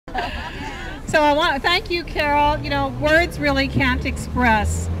So I want to thank you, Carol. You know, words really can't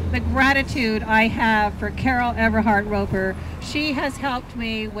express the gratitude I have for Carol Everhart Roper. She has helped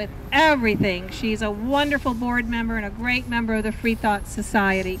me with everything. She's a wonderful board member and a great member of the Free Thought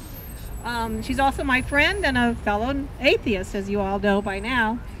Society. She's also my friend and a fellow atheist, as you all know by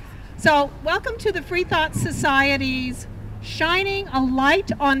now. So welcome to the Free Thought Society's Shining a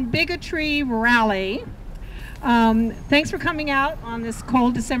Light on Bigotry rally. Thanks for coming out on this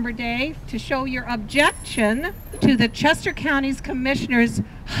cold December day to show your objection to the Chester County's Commissioner's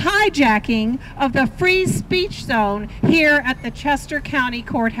hijacking of the free speech zone here at the Chester County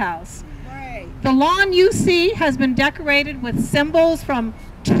Courthouse. Right. The lawn you see has been decorated with symbols from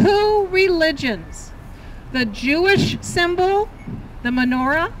 2 religions. The Jewish symbol, the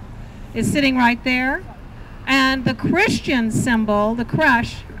menorah, is sitting right there, and the Christian symbol, the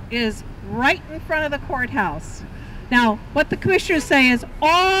creche, is right in front of the courthouse. Now, what the commissioners say is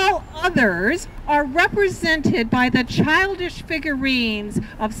all others are represented by the childish figurines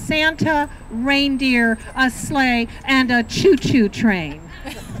of Santa, reindeer, a sleigh, and a choo-choo train.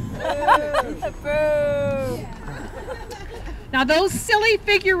 Now, those silly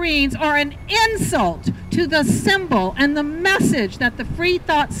figurines are an insult to the symbol and the message that the Free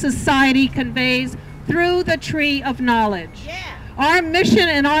Thought Society conveys through the Tree of Knowledge. Yeah. Our mission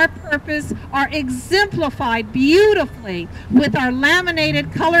and our purpose are exemplified beautifully with our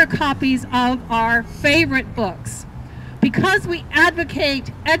laminated color copies of our favorite books. Because we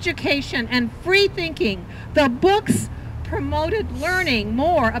advocate education and free thinking, the books promoted learning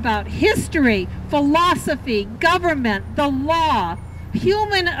more about history, philosophy, government, the law,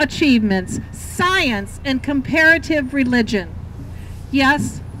 human achievements, science, and comparative religion.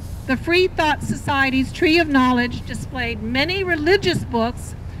 Yes, the Free Thought Society's Tree of Knowledge displayed many religious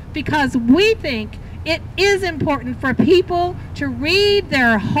books because we think it is important for people to read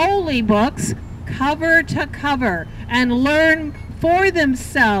their holy books cover to cover and learn for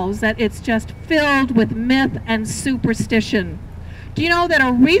themselves that it's just filled with myth and superstition. Do you know that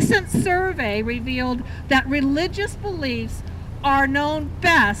a recent survey revealed that religious beliefs are known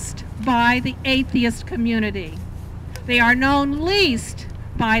best by the atheist community? They are known least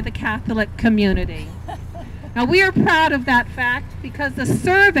by the Catholic community. Now, we are proud of that fact because the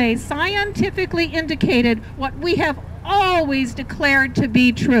survey scientifically indicated what we have always declared to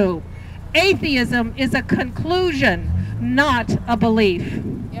be true. Atheism is a conclusion, not a belief.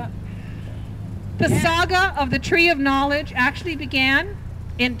 Yep. The saga of the Tree of Knowledge actually began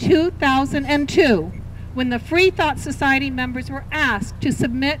in 2002 when the Free Thought Society members were asked to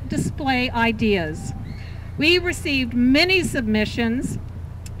submit display ideas. We received many submissions,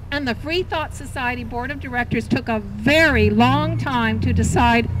 and the Free Thought Society Board of Directors took a very long time to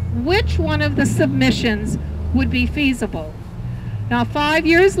decide which one of the submissions would be feasible. Now, 5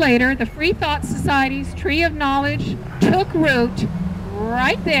 years later, the Free Thought Society's Tree of Knowledge took root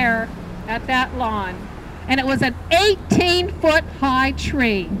right there at that lawn. And it was an 18-foot high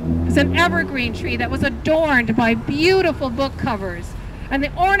tree. It was an evergreen tree that was adorned by beautiful book covers. And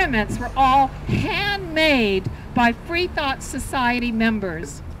the ornaments were all handmade by Free Thought Society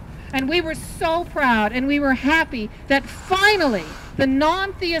members. And we were so proud and we were happy that finally the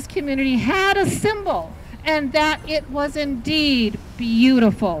non-theist community had a symbol and that it was indeed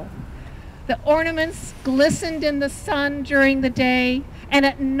beautiful. The ornaments glistened in the sun during the day, and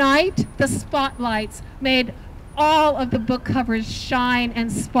at night the spotlights made all of the book covers shine and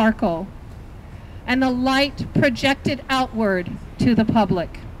sparkle. And the light projected outward to the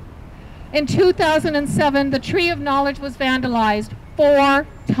public. In 2007, the Tree of Knowledge was vandalized 4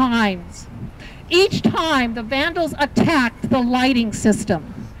 times. Each time, the vandals attacked the lighting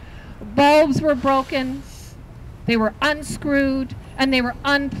system. Bulbs were broken, they were unscrewed, and they were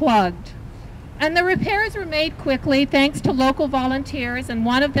unplugged. And the repairs were made quickly thanks to local volunteers, and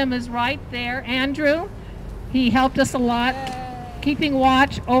one of them is right there, Andrew. He helped us a lot, keeping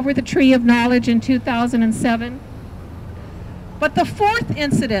watch over the Tree of Knowledge in 2007. But the 4th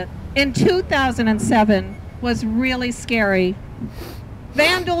incident in 2007 was really scary.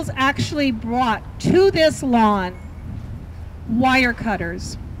 Vandals actually brought to this lawn wire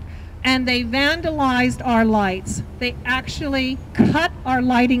cutters, and they vandalized our lights. They actually cut our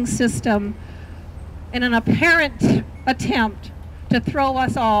lighting system in an apparent attempt to throw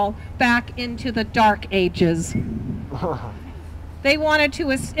us all back into the dark ages. They wanted to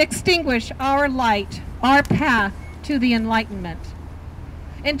extinguish our light, our path to the Enlightenment.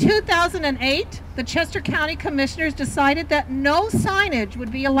 In 2008, the Chester County Commissioners decided that no signage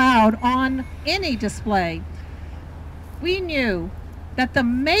would be allowed on any display. We knew that the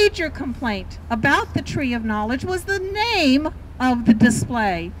major complaint about the Tree of Knowledge was the name of the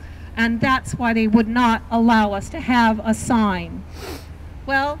display. and that's why they would not allow us to have a sign.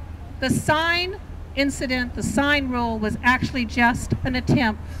 Well, the sign incident, the sign rule, was actually just an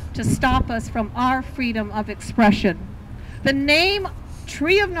attempt to stop us from our freedom of expression. The name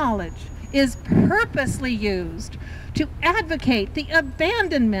Tree of Knowledge is purposely used to advocate the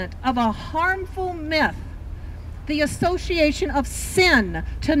abandonment of a harmful myth. The association of sin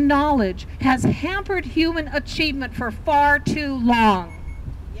to knowledge has hampered human achievement for far too long.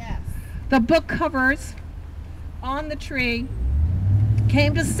 Yes. The book covers on the tree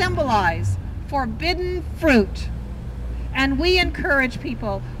came to symbolize forbidden fruit, and we encourage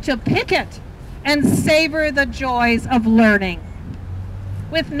people to pick it and savor the joys of learning.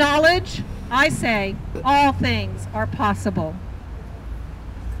 With knowledge, I say, all things are possible.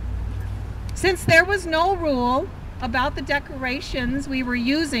 Since there was no rule about the decorations we were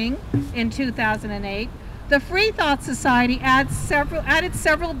using in 2008, the Free Thought Society added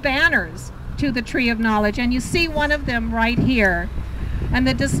several banners to the Tree of Knowledge, and you see one of them right here. And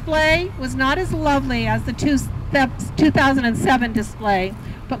the display was not as lovely as the 2007 display,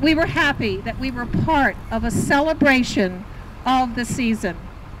 but we were happy that we were part of a celebration of the season.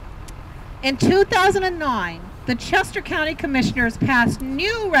 In 2009, the Chester County Commissioners passed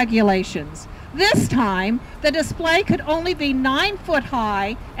new regulations. This time, the display could only be 9 foot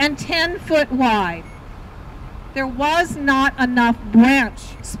high and 10 foot wide. There was not enough branch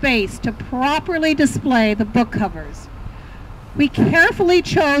space to properly display the book covers. We carefully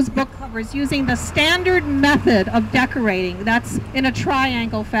chose book covers using the standard method of decorating. That's in a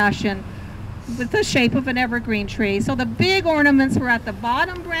triangle fashion with the shape of an evergreen tree. So the big ornaments were at the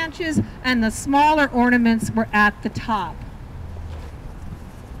bottom branches and the smaller ornaments were at the top.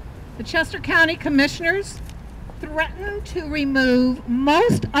 The Chester County Commissioners threatened to remove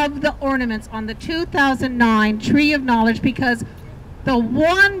most of the ornaments on the 2009 Tree of Knowledge because the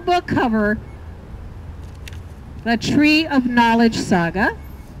one book cover, the Tree of Knowledge Saga,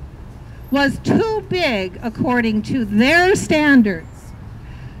 was too big according to their standards.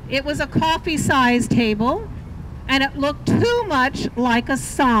 It was a coffee-sized table, and it looked too much like a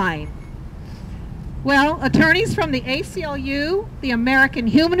sign. Well, attorneys from the ACLU, the American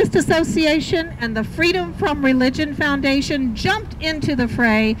Humanist Association, and the Freedom from Religion Foundation jumped into the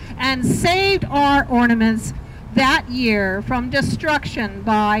fray and saved our ornaments that year from destruction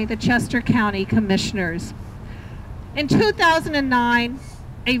by the Chester County Commissioners. In 2009,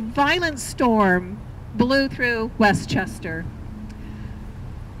 a violent storm blew through Westchester.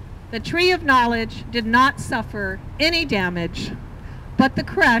 The Tree of Knowledge did not suffer any damage, but the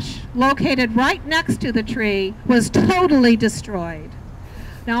creche, located right next to the tree, was totally destroyed.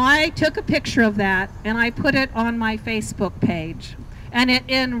 Now, I took a picture of that and I put it on my Facebook page, and it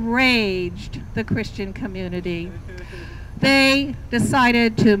enraged the Christian community. They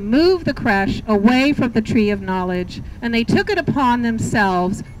decided to move the creche away from the Tree of Knowledge, and they took it upon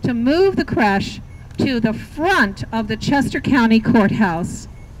themselves to move the creche to the front of the Chester County Courthouse.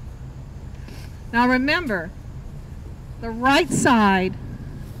 Now remember, the right side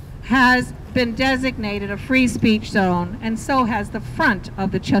has been designated a free speech zone, and so has the front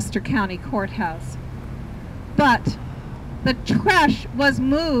of the Chester County Courthouse. But the creche was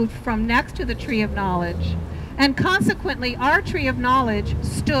moved from next to the Tree of Knowledge, and consequently our Tree of Knowledge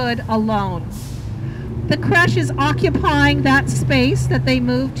stood alone. The creche is occupying that space that they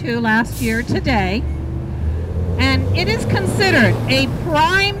moved to last year today, and it is considered a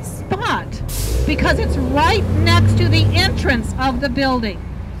prime spot because it's right next to the entrance of the building.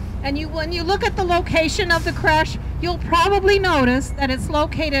 And when you look at the location of the creche, you'll probably notice that it's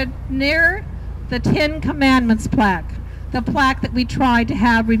located near the 10 Commandments plaque, the plaque that we tried to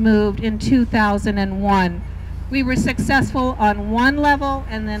have removed in 2001. We were successful on one level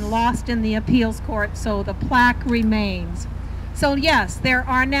and then lost in the appeals court, so the plaque remains. So yes, there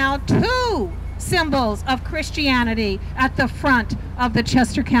are now 2 symbols of Christianity at the front of the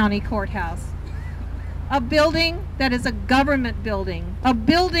Chester County Courthouse. A building that is a government building, a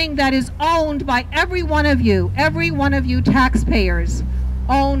building that is owned by every one of you taxpayers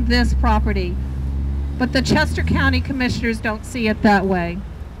own this property. But the Chester County Commissioners don't see it that way.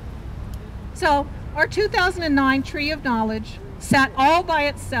 So our 2009 Tree of Knowledge sat all by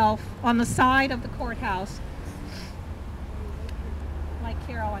itself on the side of the courthouse. Like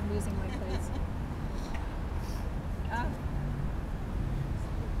Carol, I'm losing my place.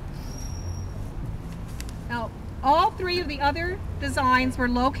 Now, all 3 of the other designs were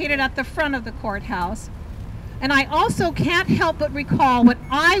located at the front of the courthouse. And I also can't help but recall what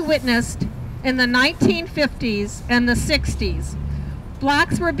I witnessed in the 1950s and the 60s.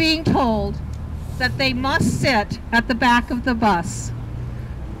 Blacks were being told that they must sit at the back of the bus.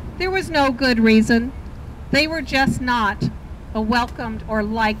 There was no good reason. They were just not a welcomed or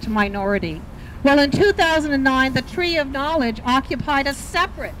liked minority. Well, in 2009, the Tree of Knowledge occupied a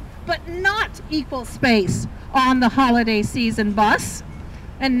separate but not equal space on the holiday season bus.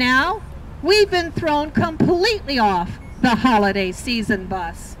 And now we've been thrown completely off the holiday season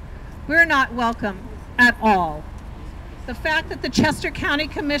bus. We're not welcome at all. The fact that the Chester County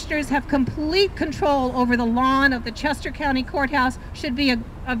Commissioners have complete control over the lawn of the Chester County Courthouse should be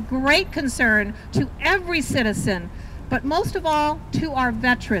of great concern to every citizen, but most of all to our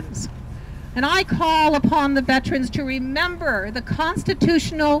veterans. And I call upon the veterans to remember the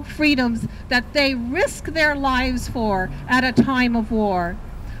constitutional freedoms that they risk their lives for at a time of war.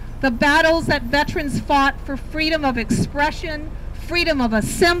 The battles that veterans fought for freedom of expression, freedom of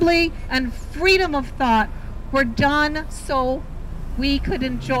assembly, and freedom of thought were done so we could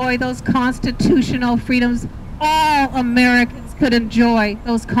enjoy those constitutional freedoms. All Americans could enjoy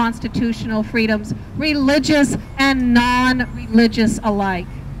those constitutional freedoms, religious and non-religious alike.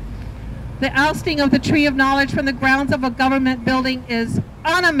 The ousting of the Tree of Knowledge from the grounds of a government building is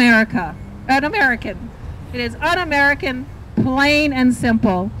un-American. It is un-American, plain and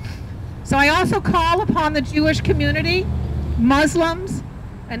simple. So I also call upon the Jewish community, Muslims,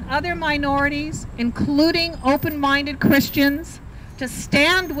 and other minorities, including open-minded Christians, to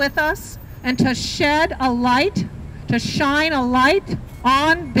stand with us and to shed a light, to shine a light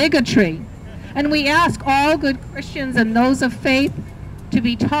on bigotry. And we ask all good Christians and those of faith to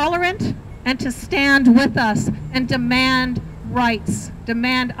be tolerant and to stand with us and demand rights,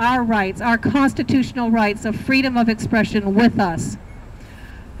 demand our rights, our constitutional rights of freedom of expression with us.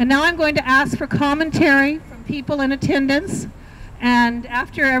 And now I'm going to ask for commentary from people in attendance. And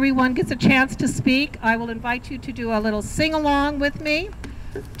after everyone gets a chance to speak, I will invite you to do a little sing-along with me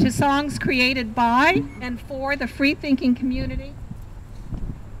to songs created by and for the free-thinking community.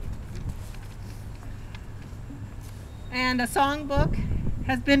 And a songbook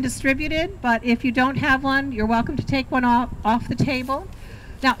has been distributed, but if you don't have one, you're welcome to take one off the table.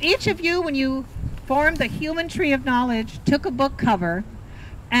 Now, each of you, when you formed the Human Tree of Knowledge, took a book cover,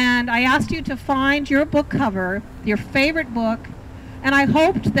 and I asked you to find your book cover, your favorite book, and I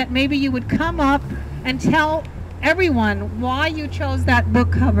hoped that maybe you would come up and tell everyone why you chose that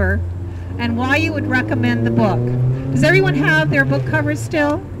book cover and why you would recommend the book. Does everyone have their book covers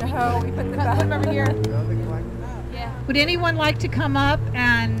still? No, we put them over here. Yeah. Would anyone like to come up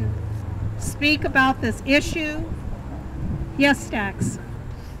and speak about this issue? Yes, Stax.